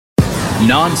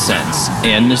Nonsense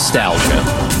and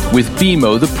Nostalgia with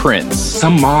BMO the Prince.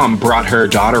 Some mom brought her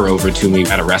daughter over to me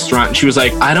at a restaurant, and she was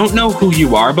like, I don't know who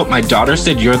you are, but my daughter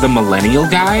said you're the millennial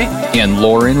guy. And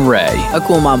Lauren Ray. A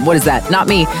cool mom. What is that? Not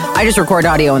me. I just record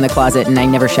audio in the closet and I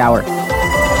never shower.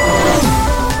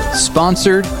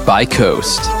 Sponsored by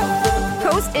Coast.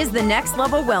 Coast is the next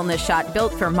level wellness shot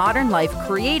built for modern life,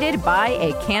 created by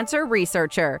a cancer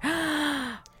researcher.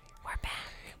 We're back.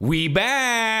 We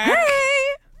back. Hey!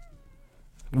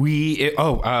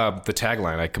 The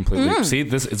tagline, I completely see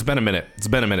this. It's been a minute.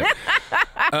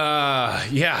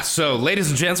 So ladies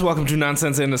and gents, welcome to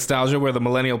Nonsense and Nostalgia, where the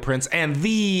millennial prince and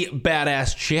the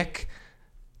badass chick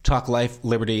talk life,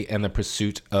 liberty, and the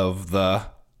pursuit of the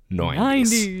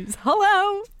 90s.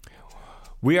 Hello.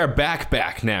 We are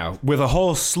back now with a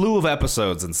whole slew of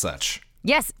episodes and such.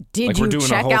 Yes. Did Like you we're doing a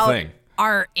check whole out thing.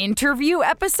 our interview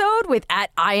episode with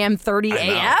at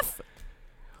IM30AF?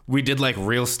 We did like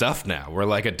real stuff now. We're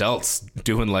like adults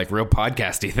doing like real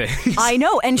podcasty things. I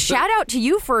know. And shout out to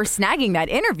you for snagging that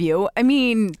interview. I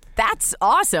mean, that's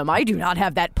awesome. I do not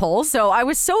have that poll. So I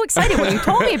was so excited when you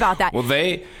told me about that. Well,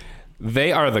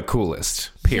 they are the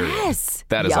coolest, period. Yes.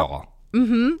 That is all.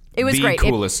 Mm-hmm. It was the great.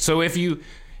 Coolest. So if you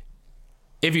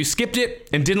skipped it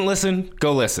and didn't listen,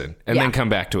 go listen and then come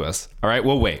back to us. All right,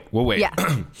 we'll wait. Yeah.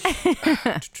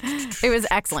 It was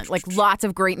excellent. Like lots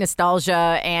of great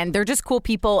nostalgia, and they're just cool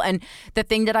people. And the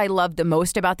thing that I loved the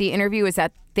most about the interview is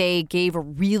that they gave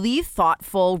really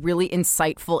thoughtful, really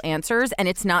insightful answers. And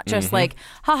it's not just like,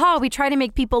 haha, we try to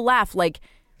make people laugh. Like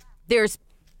there's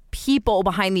people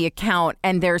behind the account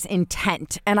and there's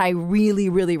intent. And I really,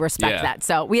 really respect that.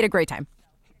 So we had a great time.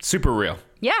 Super real.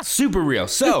 Yeah. Super real.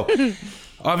 So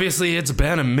obviously it's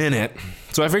been a minute.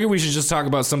 So I figured we should just talk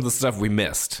about some of the stuff we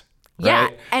missed.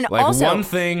 Right? Yeah. And like also one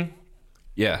thing.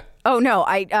 Yeah. Oh, no.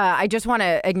 I just want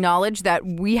to acknowledge that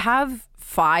we have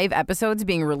 5 episodes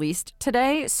being released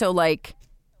today. So, like,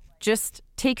 just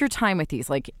take your time with these.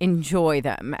 Like, enjoy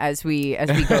them as we go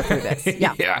through this.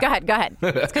 Yeah. Go ahead.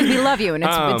 It's because we love you, and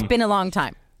it's been a long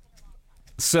time.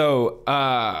 So,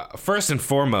 first and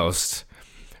foremost,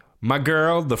 my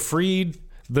girl, the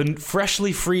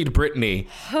freshly freed Brittany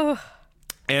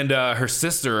and her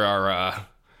sister are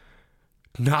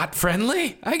not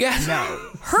friendly, I guess. No.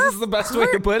 This is the best way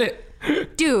to put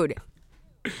it. Dude,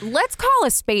 let's call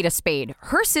a spade.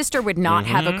 Her sister would not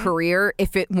have a career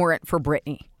if it weren't for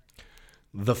Brittany.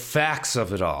 The facts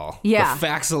of it all. Yeah. The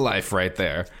facts of life right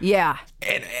there. Yeah.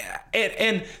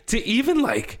 And to even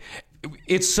like,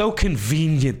 it's so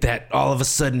convenient that all of a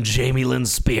sudden Jamie Lynn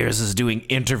Spears is doing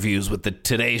interviews with the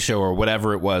Today Show or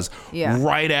whatever it was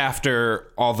right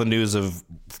after all the news of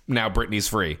now Britney's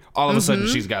free. All of a sudden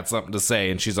she's got something to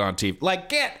say and she's on TV. Like,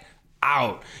 get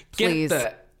out. Please. Get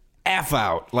the F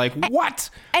out. Like, what?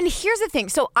 And here's the thing.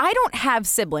 So I don't have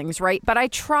siblings, right? But I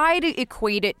try to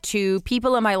equate it to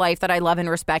people in my life that I love and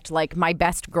respect, like my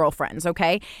best girlfriends,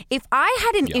 okay? If I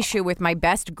had an issue with my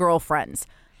best girlfriends,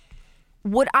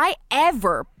 would I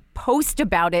ever post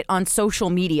about it on social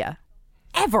media?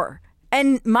 Ever?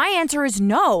 And my answer is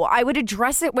no. I would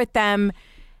address it with them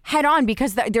head on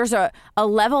because there's a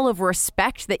level of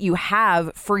respect that you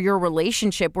have for your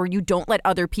relationship where you don't let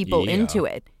other people into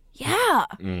it. Yeah.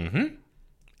 Mm-hmm.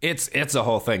 It's a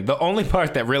whole thing. The only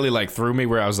part that really like threw me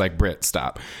where I was like, Britt,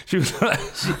 stop. She was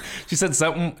she said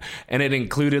something and it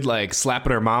included like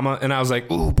slapping her mama and I was like,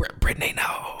 ooh, Brittany,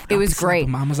 no. It was great.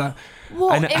 Mama's out.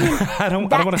 Well, I don't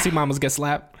want to see mamas get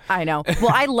slapped. I know.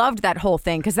 Well, I loved that whole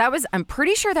thing because I'm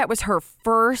pretty sure that was her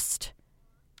first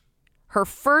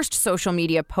social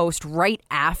media post right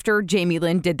after Jamie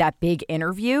Lynn did that big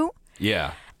interview.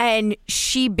 Yeah. And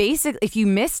she basically, if you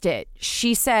missed it,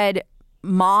 she said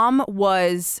mom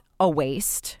was a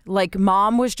waste. Like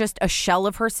mom was just a shell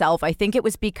of herself. I think it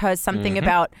was because something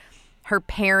about her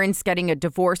parents getting a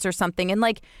divorce or something. And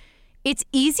like, it's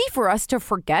easy for us to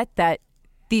forget that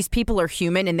these people are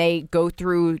human and they go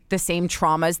through the same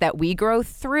traumas that we go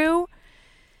through.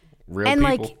 Real and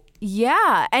people. Like,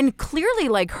 yeah. And clearly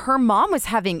like her mom was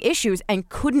having issues and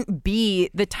couldn't be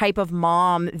the type of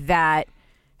mom that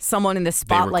someone in the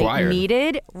spotlight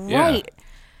needed. Right.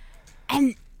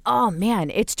 And oh man,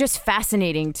 it's just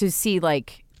fascinating to see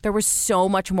like there was so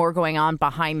much more going on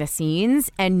behind the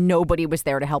scenes and nobody was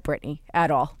there to help Brittany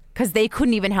at all because they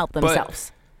couldn't even help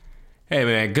themselves. Hey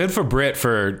man, good for Britt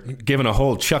for giving a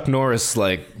whole Chuck Norris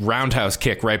like roundhouse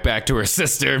kick right back to her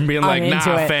sister and being like, nah,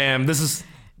 fam,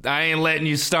 I ain't letting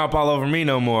you stomp all over me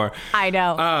no more. I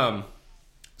know.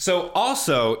 So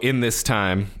also in this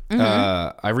time,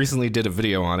 I recently did a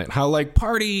video on it, how like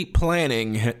party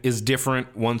planning is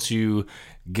different once you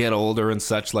get older and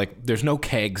such, like there's no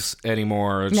kegs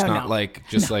anymore. It's not like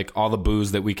just like all the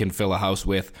booze that we can fill a house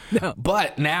with. No.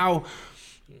 But now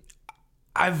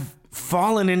I've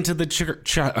fallen into the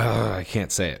I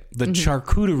can't say it. The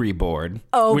charcuterie board,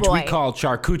 which we call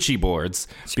charcuterie boards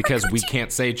because we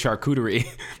can't say charcuterie.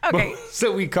 Okay.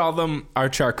 So we call them our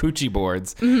charcuterie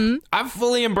boards. I've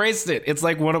fully embraced it. It's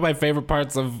like one of my favorite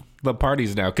parts of the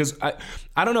parties now, because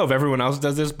I don't know if everyone else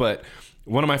does this, but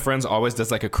one of my friends always does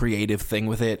like a creative thing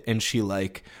with it, and she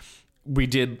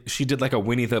did like a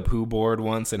Winnie the Pooh board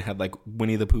once and had like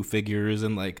Winnie the Pooh figures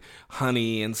and like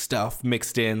honey and stuff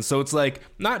mixed in. So it's like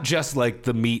not just like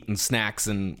the meat and snacks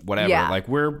and whatever. Yeah. Like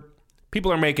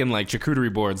people are making like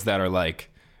charcuterie boards that are like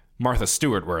Martha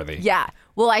Stewart worthy. Yeah.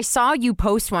 Well, I saw you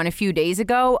post one a few days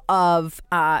ago of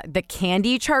the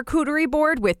candy charcuterie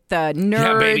board with the nerds.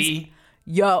 Yeah, baby.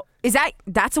 Yo,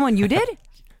 that's the one you did?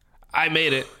 I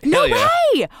made it. No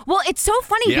way. Well, it's so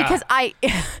funny because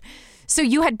so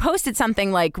you had posted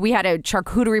something like we had a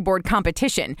charcuterie board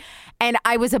competition, and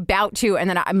I was about to, and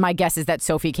then my guess is that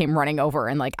Sophie came running over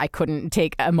and like I couldn't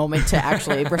take a moment to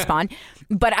actually respond.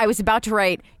 But I was about to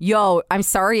write, yo, I'm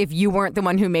sorry if you weren't the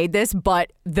one who made this,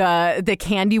 but the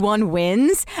candy one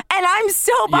wins. And I'm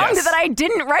so bummed that I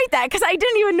didn't write that because I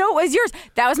didn't even know it was yours.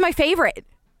 That was my favorite.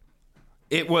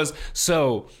 It was,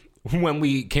 so when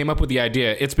we came up with the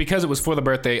idea, it's because it was for the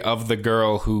birthday of the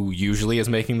girl who usually is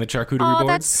making the charcuterie boards. Oh,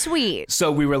 that's sweet.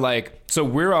 So we were like, so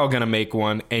we're all going to make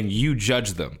one and you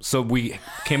judge them. So we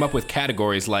came up with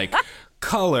categories like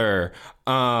color,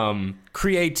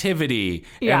 creativity,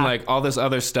 and like all this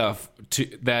other stuff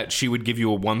that she would give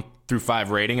you a 1 through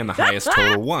 5 rating and the highest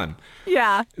total 1.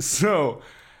 Yeah. So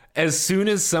as soon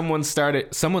as someone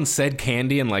said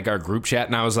candy in like our group chat,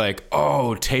 and I was like,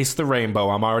 oh, taste the rainbow.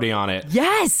 I'm already on it.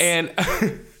 Yes. And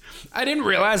I didn't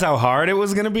realize how hard it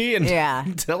was going to be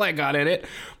until I got in it.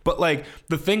 But like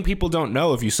the thing people don't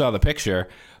know, if you saw the picture,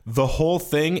 the whole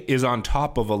thing is on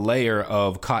top of a layer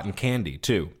of cotton candy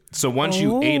too. So once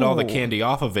you ate all the candy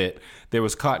off of it, there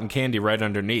was cotton candy right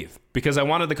underneath, because I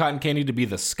wanted the cotton candy to be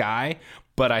the sky,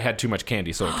 but I had too much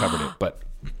candy, so it covered it. But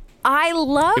I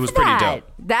love that. It was pretty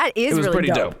dope. That is really pretty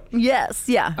dope. Yes,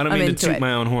 yeah. I don't mean to toot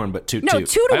my own horn, but toot.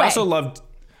 Toot away.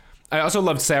 I also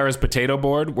loved Sarah's potato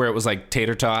board, where it was like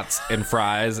tater tots and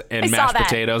fries and mashed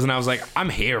potatoes, and I was like, I'm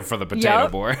here for the potato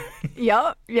board.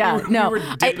 Yeah. We were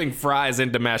dipping fries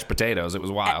into mashed potatoes. It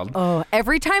was wild. Oh,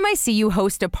 every time I see you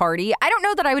host a party, I don't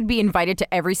know that I would be invited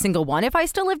to every single one if I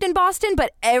still lived in Boston,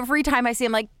 but every time I see,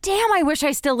 I'm like, damn, I wish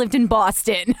I still lived in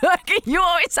Boston. You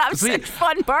always have such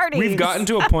fun parties. We've gotten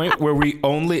to a point where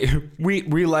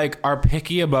we like are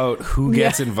picky about who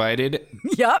gets invited.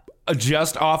 Yep.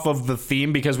 Just off of the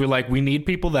theme, because we need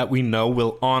people that we know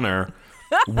will honor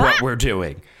what we're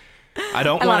doing. I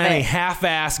don't want any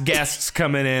half-ass guests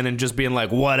coming in and just being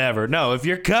like, whatever. No, if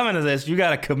you're coming to this, you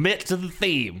got to commit to the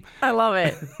theme. I love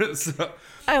it. So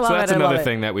that's another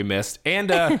thing that we missed. And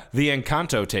the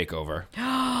Encanto takeover.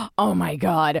 Oh, my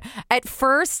God. At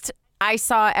first, I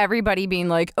saw everybody being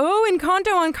like, oh,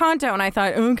 Encanto. And I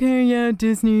thought, okay, yeah,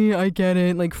 Disney, I get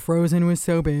it. Like, Frozen was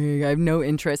so big. I have no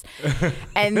interest.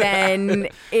 And then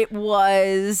it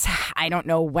was, I don't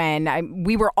know when.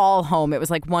 We were all home. It was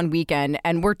like one weekend.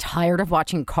 And we're tired of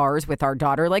watching Cars with our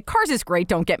daughter. Like, Cars is great,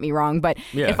 don't get me wrong. But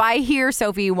if I hear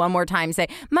Sophie one more time say,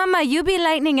 Mama, you be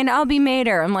Lightning and I'll be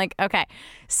Mater, I'm like, okay.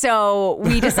 So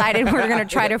we decided we're going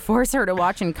to try to force her to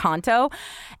watch Encanto.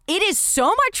 It is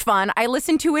so much fun. I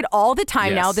listen to it all the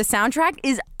time now. The soundtrack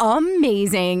is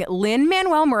amazing.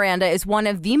 Lin-Manuel Miranda is one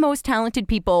of the most talented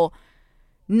people,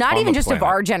 not even just of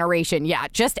our generation. Yeah,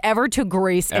 just ever to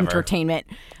grace entertainment.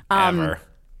 Ever.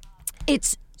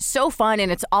 It's so fun,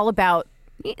 and it's all about,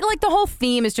 like, the whole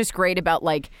theme is just great about,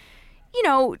 like, you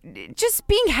know, just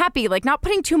being happy, like not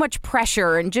putting too much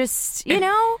pressure and just, you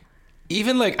know.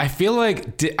 Even like, I feel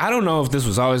like, I don't know if this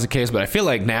was always the case, but I feel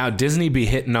like now Disney be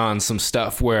hitting on some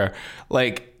stuff where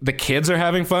like the kids are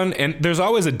having fun, and there's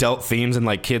always adult themes in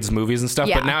like kids movies and stuff.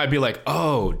 Yeah. But now I'd be like,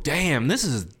 oh, damn, this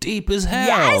is deep as hell.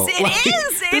 Yes, it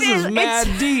is. This is mad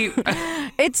deep.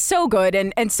 It's so good.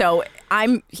 And so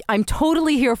I'm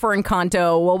totally here for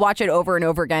Encanto. We'll watch it over and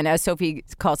over again, as Sophie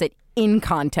calls it,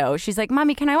 Encanto. She's like,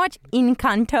 Mommy, can I watch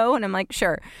Encanto? And I'm like,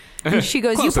 sure. And she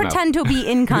goes, you pretend to be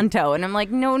Encanto. And I'm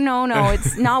like, no.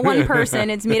 It's not one person.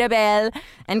 It's Mirabel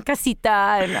and Casita.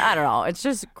 And I don't know. It's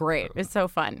just great. It's so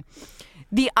fun.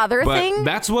 The other thing.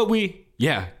 That's what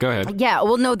yeah, go ahead. Yeah.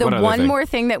 Well, no, the one more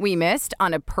thing that we missed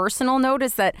on a personal note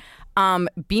is that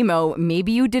BMO,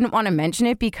 maybe you didn't want to mention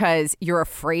it because you're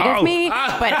afraid of me,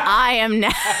 but I am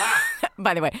now,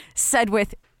 by the way, said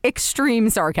with extreme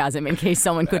sarcasm in case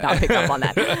someone could not pick up on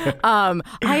that.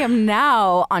 I am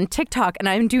now on TikTok and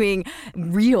I'm doing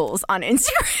reels on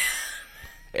Instagram.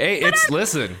 Hey,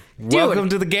 listen, welcome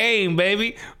to the game,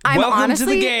 baby. Welcome to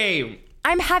the game.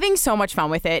 I'm having so much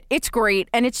fun with it. It's great.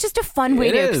 And it's just a fun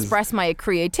way to express my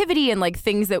creativity and like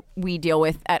things that we deal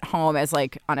with at home as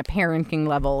like on a parenting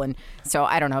level. And so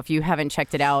I don't know if you haven't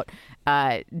checked it out,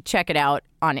 check it out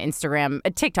on Instagram,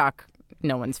 TikTok.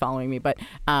 No one's following me, but,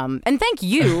 and thank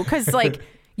you. Cause like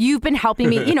you've been helping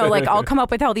me, you know, like I'll come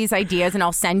up with all these ideas and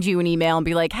I'll send you an email and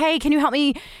be like, hey, can you help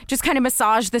me just kind of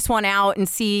massage this one out and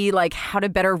see like how to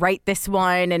better write this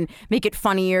one and make it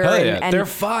funnier. Hell yeah, and they're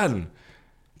fun.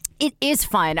 It is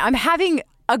fun. I'm having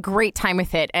a great time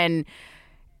with it. And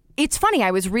it's funny. I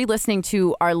was re-listening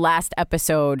to our last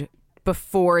episode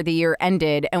before the year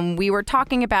ended, and we were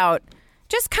talking about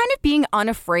just kind of being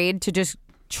unafraid to just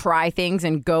try things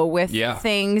and go with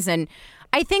things. And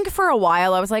I think for a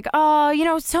while I was like, oh, you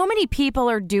know, so many people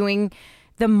are doing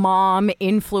the mom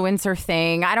influencer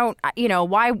thing. I don't, you know,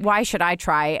 why should I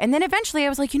try? And then eventually I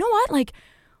was like, you know what? Like,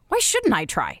 why shouldn't I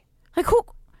try? Like,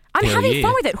 I'm having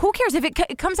fun with it. Who cares if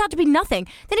it comes out to be nothing?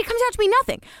 Then it comes out to be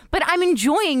nothing. But I'm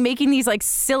enjoying making these like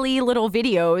silly little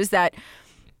videos that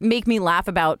make me laugh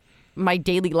about my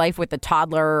daily life with the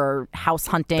toddler or house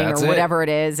hunting or whatever it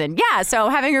is. And yeah, so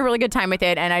having a really good time with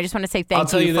it. And I just want to say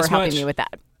thank you for helping me with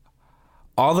that.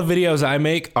 All the videos I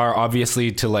make are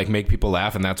obviously to like make people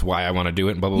laugh, and that's why I want to do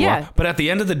it and blah, blah, blah. But at the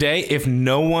end of the day, if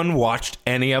no one watched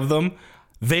any of them,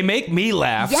 they make me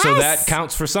laugh. So that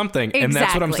counts for something. Exactly. And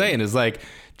that's what I'm saying is like,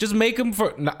 just make them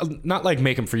for, not like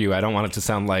make them for you. I don't want it to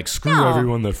sound like screw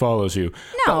everyone that follows you.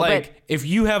 No, but like if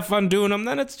you have fun doing them,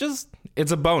 then it's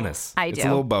a bonus. It's a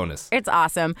little bonus. It's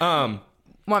awesome. 1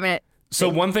 minute. So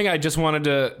one thing I just wanted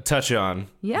to touch on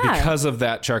because of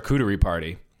that charcuterie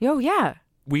party. Oh, yeah.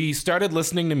 We started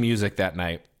listening to music that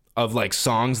night of like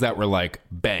songs that were like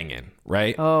banging,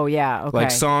 right? Oh, yeah. Okay.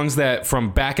 Like songs that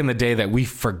from back in the day that we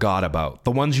forgot about.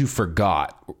 The ones you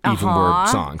forgot even were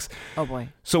songs. Oh, boy.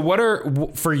 So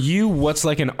for you, what's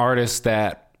like an artist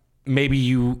that maybe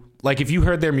you, like if you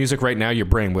heard their music right now, your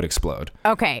brain would explode?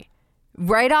 Okay.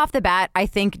 Right off the bat, I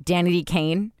think Danity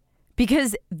Kane.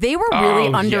 Because they were really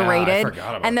underrated.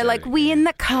 And they're like, we in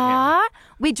the car,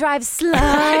 we drive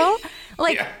slow.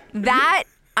 Like that,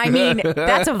 I mean,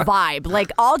 that's a vibe.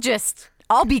 Like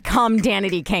I'll become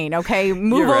Danity Kane, okay?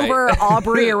 Move over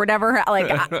Aubrey or whatever,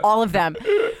 like all of them.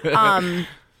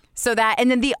 So that, and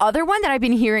then the other one that I've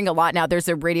been hearing a lot now, there's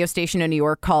a radio station in New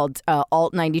York called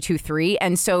Alt 92.3.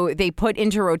 And so they put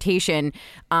into rotation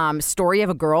Story of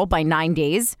a Girl by 9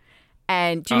 Days.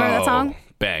 And do you remember that song?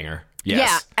 Banger. Yes.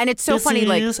 Yeah, and it's so funny.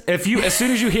 Like, as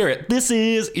soon as you hear it,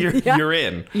 you're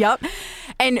in. Yep.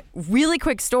 And really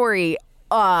quick story.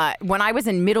 When I was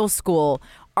in middle school,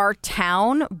 our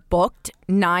town booked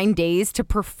 9 days to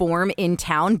perform in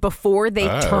town before they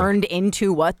turned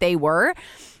into what they were.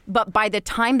 But by the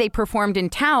time they performed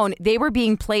in town, they were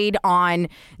being played on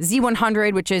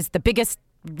Z100, which is the biggest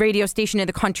radio station in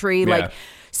the country. Yeah. Like,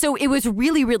 so it was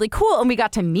really, really cool. And we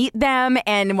got to meet them.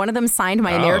 And one of them signed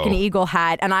my American Eagle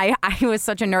hat. And I was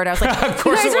such a nerd. I was like, of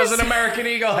course it was an American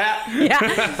Eagle hat. Yeah.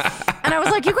 And I was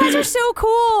like, you guys are so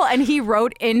cool. And he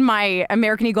wrote in my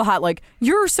American Eagle hat, like,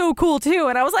 you're so cool too.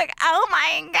 And I was like, oh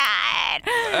my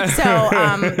God.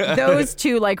 So those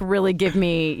two like really give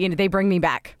me, you know, they bring me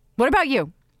back. What about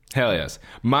you? Hell yes.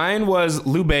 Mine was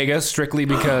Lou Bega, strictly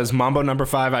because Mambo No.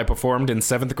 5 I performed in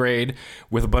 7th grade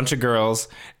with a bunch of girls,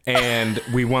 and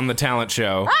we won the talent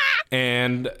show,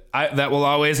 and that will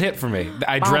always hit for me.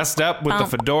 I dressed up with the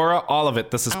fedora, all of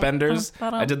it, the suspenders.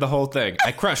 I did the whole thing.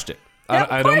 I crushed it.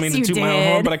 I don't mean to toot my own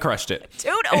horn, but I crushed it.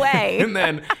 Toot away. And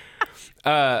then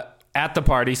at the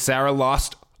party, Sarah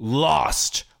lost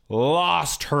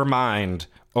her mind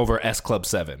over S Club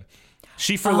 7.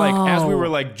 She, for like, as we were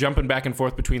like jumping back and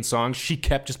forth between songs, she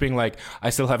kept just being like, I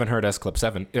still haven't heard S Club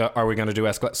 7. Are we going to do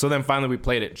S Club? So then finally we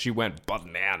played it and she went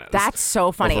bananas. That's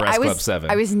so funny. Over S Club 7.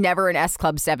 I was never an S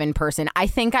Club 7 person. I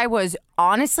think I was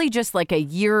honestly just like a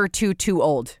year or two too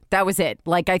old. That was it.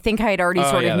 Like, I think I had already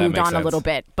sort of moved on a little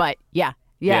bit. But yeah.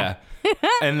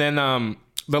 And then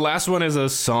the last one is a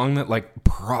song that like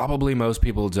probably most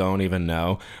people don't even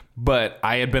know. But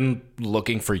I had been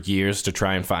looking for years to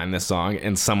try and find this song,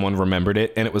 and someone remembered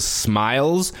it, and it was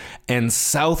Smiles and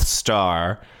South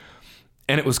Star,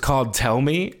 and it was called Tell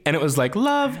Me, and it was like,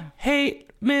 love,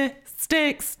 hate,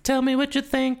 mistakes, tell me what you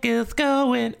think is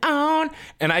going on.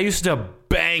 And I used to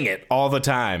bang it all the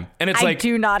time. And it's I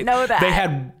do not know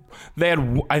that. They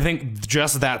had, I think,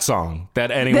 just that song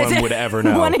that anyone would ever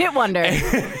know. One hit wonder.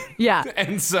 Yeah.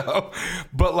 And so,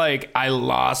 but like, I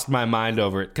lost my mind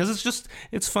over it because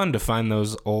it's fun to find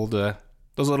those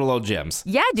little old gems.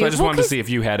 Yeah, dude. So I just wanted to see if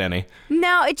you had any.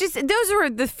 No, those were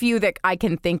the few that I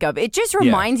can think of. It just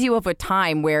reminds you of a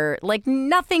time where like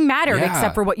nothing mattered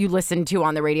except for what you listened to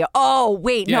on the radio. Oh,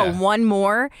 wait, no, one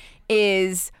more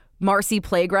is Marcy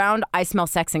Playground, I Smell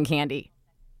Sex and Candy.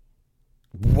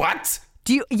 What?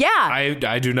 Do you? Yeah.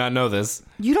 I do not know this.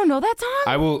 You don't know that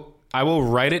song? I will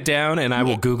write it down and I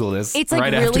will Google this. It's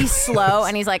like really slow,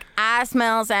 and he's like, I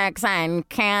smell sex and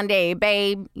candy,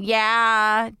 babe.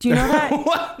 Yeah. Do you know that?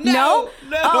 What? No.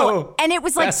 Oh, and it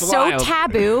was like That's so wild.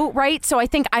 taboo, right? So I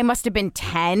think I must have been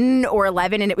 10 or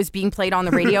 11 and it was being played on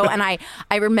the radio. And I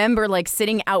remember like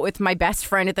sitting out with my best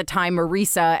friend at the time,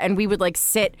 Marisa, and we would like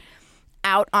sit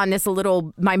out on this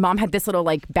my mom had this little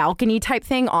like balcony type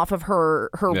thing off of her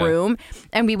room,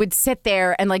 and we would sit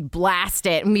there and like blast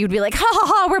it, and we would be like, ha ha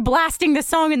ha, we're blasting this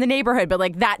song in the neighborhood. But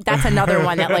like that's another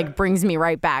one that like brings me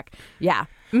right back. Yeah.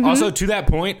 Mm-hmm. Also, to that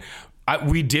point,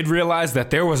 we did realize that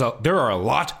there are a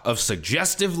lot of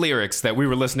suggestive lyrics that we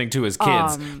were listening to as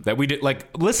kids that we did,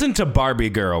 like, listen to Barbie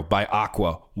Girl by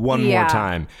Aqua one more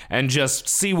time and just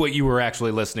see what you were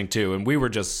actually listening to, and we were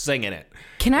just singing it.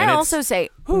 Can I also say,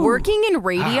 working in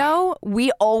radio, we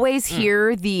always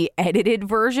hear the edited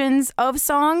versions of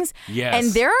songs. Yes.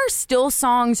 And there are still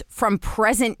songs from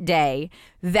present day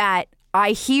that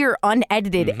I hear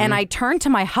unedited, and I turn to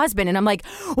my husband and I'm like,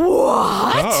 what?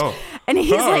 Oh. And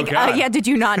he's like, yeah, did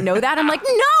you not know that? I'm like,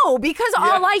 no, because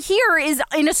all I hear is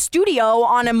in a studio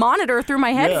on a monitor through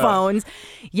my headphones.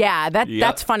 Yeah,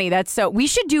 that's funny. We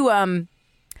should do,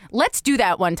 let's do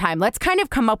that one time. Let's kind of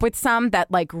come up with some that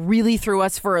like really threw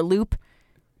us for a loop.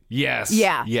 Yes.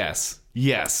 Yeah.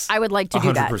 Yes. I would like to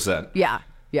do 100%. that.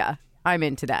 Yeah. I'm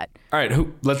into that. All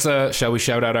right, shall we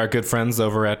shout out our good friends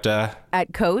over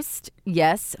at Coast?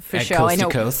 Yes, for at sure. Coast I know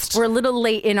to Coast. we're a little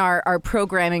late in our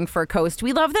programming for Coast.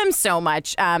 We love them so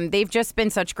much. They've just been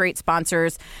such great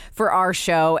sponsors for our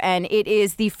show, and it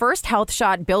is the first health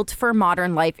shot built for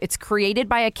modern life. It's created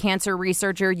by a cancer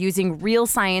researcher using real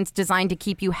science designed to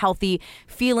keep you healthy,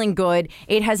 feeling good.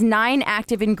 It has 9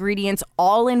 active ingredients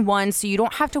all in one, so you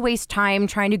don't have to waste time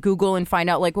trying to Google and find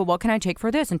out like, well, what can I take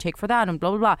for this and take for that and blah,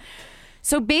 blah, blah.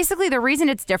 So basically, the reason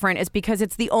it's different is because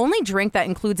it's the only drink that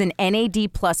includes an NAD+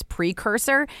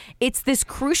 precursor. It's this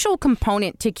crucial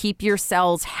component to keep your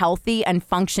cells healthy and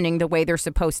functioning the way they're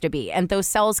supposed to be. And those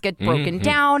cells get broken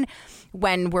down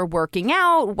when we're working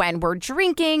out, when we're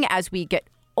drinking, as we get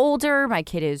older. My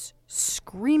kid is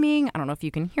screaming. I don't know if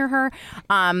you can hear her.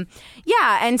 And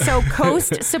so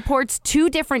Coast supports 2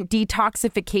 different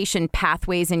detoxification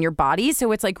pathways in your body.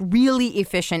 So it's like really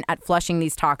efficient at flushing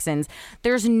these toxins.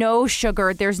 There's no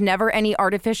sugar. There's never any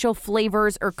artificial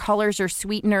flavors or colors or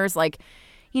sweeteners. Like,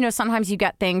 you know, sometimes you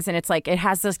get things and it's like it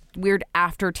has this weird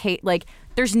aftertaste. Like,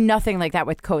 there's nothing like that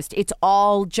with Coast. It's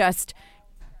all just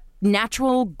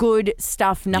natural, good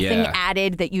stuff, nothing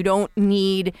added that you don't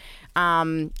need.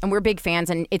 And we're big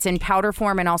fans, and it's in powder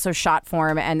form and also shot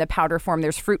form. And the powder form,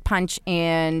 there's fruit punch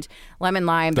and lemon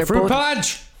lime. The fruit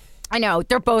punch! I know,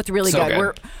 they're both really So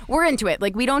good. We're into it.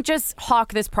 Like, we don't just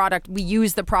hawk this product. We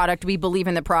use the product. We believe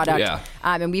in the product. Yeah.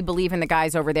 And we believe in the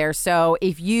guys over there. So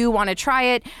if you want to try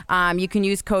it, you can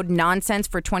use code NONSENSE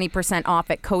for 20%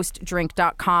 off at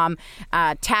coastdrink.com.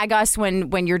 Tag us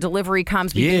when your delivery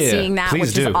comes. We've been seeing that,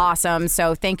 which is awesome.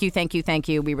 So thank you.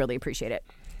 We really appreciate it.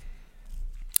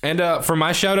 And for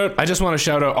my shout out, I just want to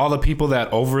shout out all the people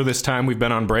that over this time we've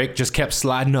been on break just kept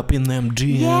sliding up in them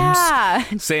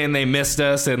DMs, saying they missed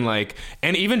us, and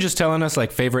even just telling us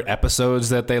like favorite episodes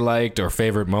that they liked or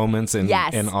favorite moments and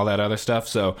all that other stuff.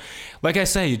 So, like I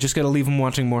say, you just got to leave them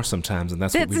wanting more sometimes, and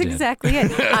that's what we did. That's exactly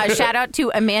it. Shout out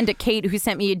to Amanda Kate, who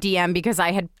sent me a DM because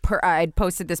I had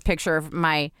posted this picture of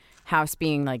my house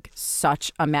being like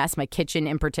such a mess, my kitchen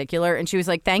in particular, and she was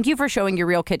like, thank you for showing your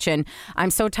real kitchen. I'm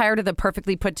so tired of the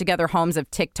perfectly put together homes of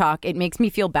TikTok. It makes me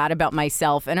feel bad about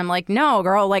myself. And I'm like, no,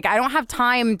 girl, like I don't have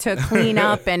time to clean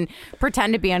up and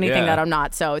pretend to be anything that I'm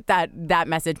not. So that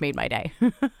message made my day.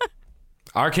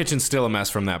 Our kitchen's still a mess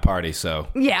from that party, so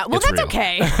yeah, well, that's real.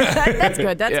 Okay. That's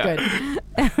good.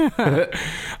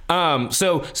 Good.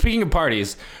 So speaking of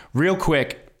parties, real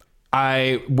quick,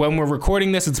 when we're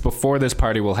recording this, it's before this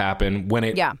party will happen.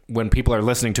 When people are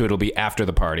listening to it, it'll be after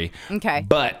the party. Okay.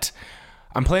 But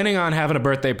I'm planning on having a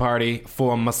birthday party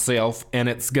for myself, and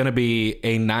it's going to be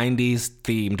a 90s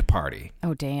themed party.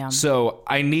 Oh, damn. So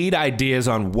I need ideas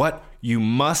on what you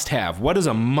must have. What is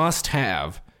a must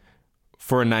have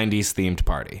for a 90s themed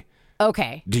party?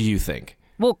 Okay. Do you think?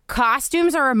 Well,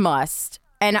 costumes are a must.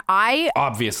 And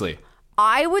obviously,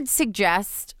 I would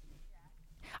suggest,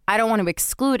 I don't want to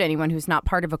exclude anyone who's not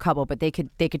part of a couple, but they could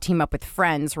team up with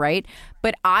friends, right?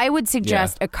 But I would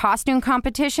suggest a costume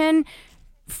competition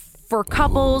for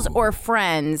couples or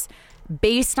friends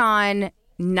based on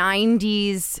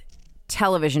 90s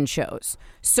television shows.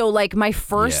 So like my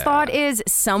first thought is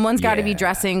someone's got to be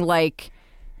dressing like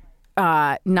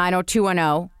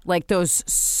 90210, like those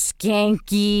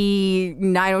skanky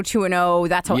 90210.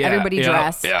 That's how everybody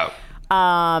dressed.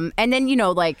 And then, you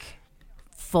know, like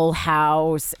Full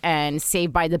House and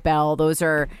Saved by the Bell. Those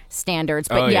are standards.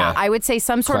 But I would say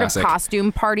some sort of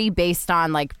costume party based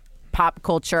on like pop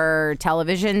culture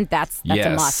television. That's a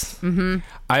must. Mm-hmm.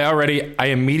 I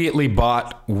immediately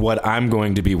bought what I'm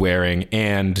going to be wearing,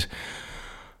 and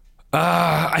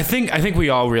I think we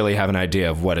all really have an idea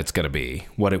of what it's going to be,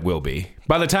 what it will be.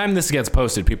 By the time this gets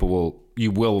posted,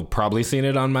 you will probably seen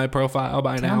it on my profile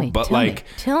by now.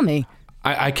 Tell me.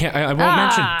 I can't. I won't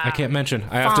mention. I can't mention.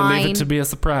 I have to leave it to be a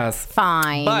surprise.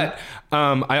 Fine. But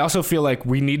I also feel like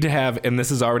we need to have, and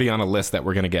this is already on a list that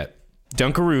we're going to get,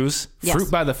 Dunkaroos,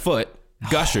 Fruit by the Foot,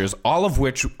 Gushers, all of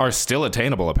which are still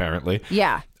attainable apparently.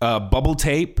 Yeah. Bubble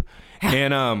tape.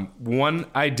 And one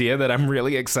idea that I'm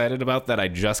really excited about that I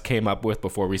just came up with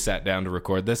before we sat down to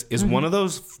record this is one of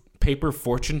those paper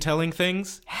fortune telling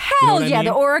things. Hell yeah,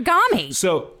 the origami.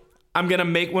 So I'm going to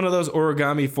make one of those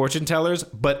origami fortune tellers,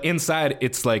 but inside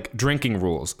it's like drinking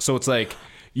rules. So it's like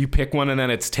you pick one and then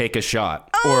it's take a shot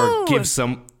or give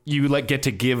some, you like get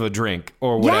to give a drink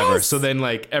or whatever. Yes. So then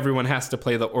like everyone has to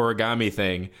play the origami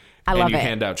thing. I love and you it.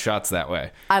 hand out shots that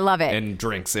way. I love it. And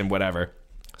drinks and whatever.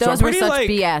 Those were such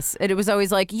BS. It was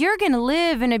always like, you're going to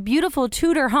live in a beautiful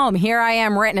Tudor home. Here I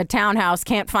am renting a townhouse,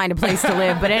 can't find a place to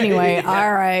live. But anyway,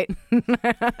 all right.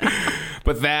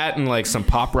 But that and like some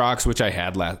Pop Rocks, which I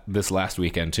had this last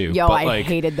weekend too. Yo, but, I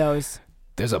hated those.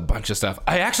 There's a bunch of stuff.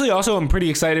 I actually also am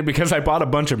pretty excited because I bought a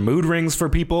bunch of mood rings for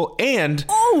people and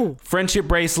friendship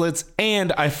bracelets.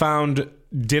 And I found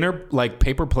dinner, like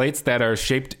paper plates that are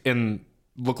shaped in...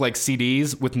 look like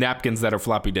CDs with napkins that are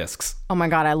floppy disks. Oh my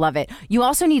God, I love it. You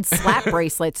also need slap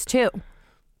bracelets too.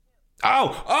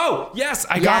 Oh, yes,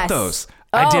 I got those.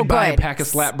 I did buy a pack of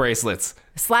slap bracelets.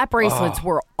 Slap bracelets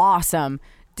were awesome.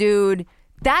 Dude,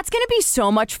 that's going to be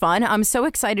so much fun. I'm so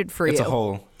excited for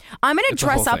you. I'm going to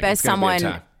dress up as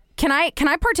someone. Can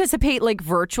I participate like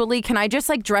virtually? Can I just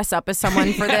like dress up as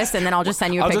someone for this and then I'll just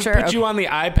send you a picture? I'll just put you on the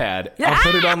iPad. I'll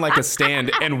put it on like a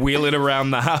stand and wheel it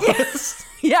around the house.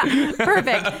 Yeah,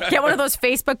 perfect. Get one of those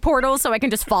Facebook portals so I can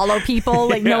just follow people.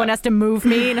 Like no one has to move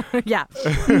me. Yeah,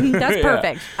 that's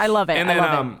perfect. I love it. And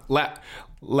then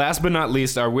last but not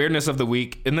least, our weirdness of the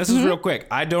week. And this is real quick.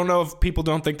 I don't know if people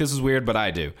don't think this is weird, but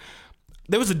I do.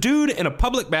 There was a dude in a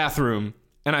public bathroom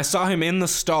and I saw him in the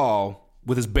stall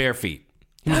with his bare feet.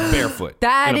 He was barefoot.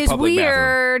 That is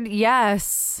weird. Bathroom.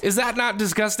 Yes. Is that not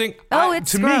disgusting?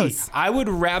 It's gross. Me, I would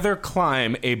rather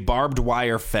climb a barbed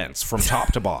wire fence from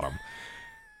top to bottom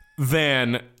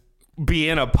than be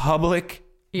in a public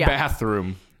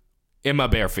bathroom in my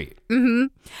bare feet.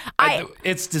 Mm-hmm.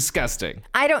 It's disgusting.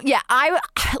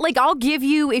 I'll give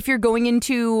you, if you're going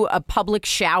into a public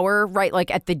shower, right, like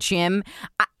at the gym,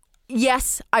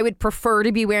 yes, I would prefer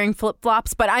to be wearing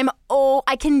flip-flops, but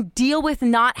I can deal with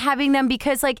not having them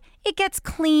because like it gets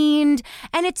cleaned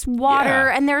and it's water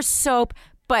and there's soap,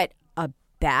 but a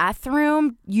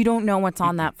bathroom, you don't know what's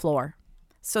on that floor.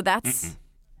 So that's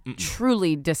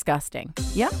truly disgusting.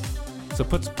 Yep. So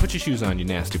put your shoes on, you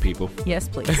nasty people. Yes,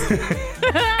 please.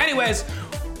 Anyways,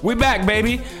 we back,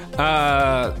 baby.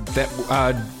 I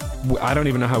don't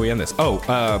even know how we end this.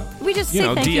 We just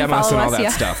say thank you, DM us and all that yeah.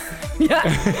 stuff. Yeah.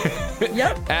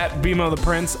 Yep. At BMO the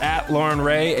Prince, at Lauren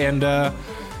Ray, and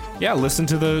listen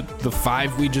to the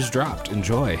 5 we just dropped.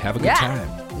 Enjoy. Have a good time.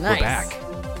 Nice. We're back.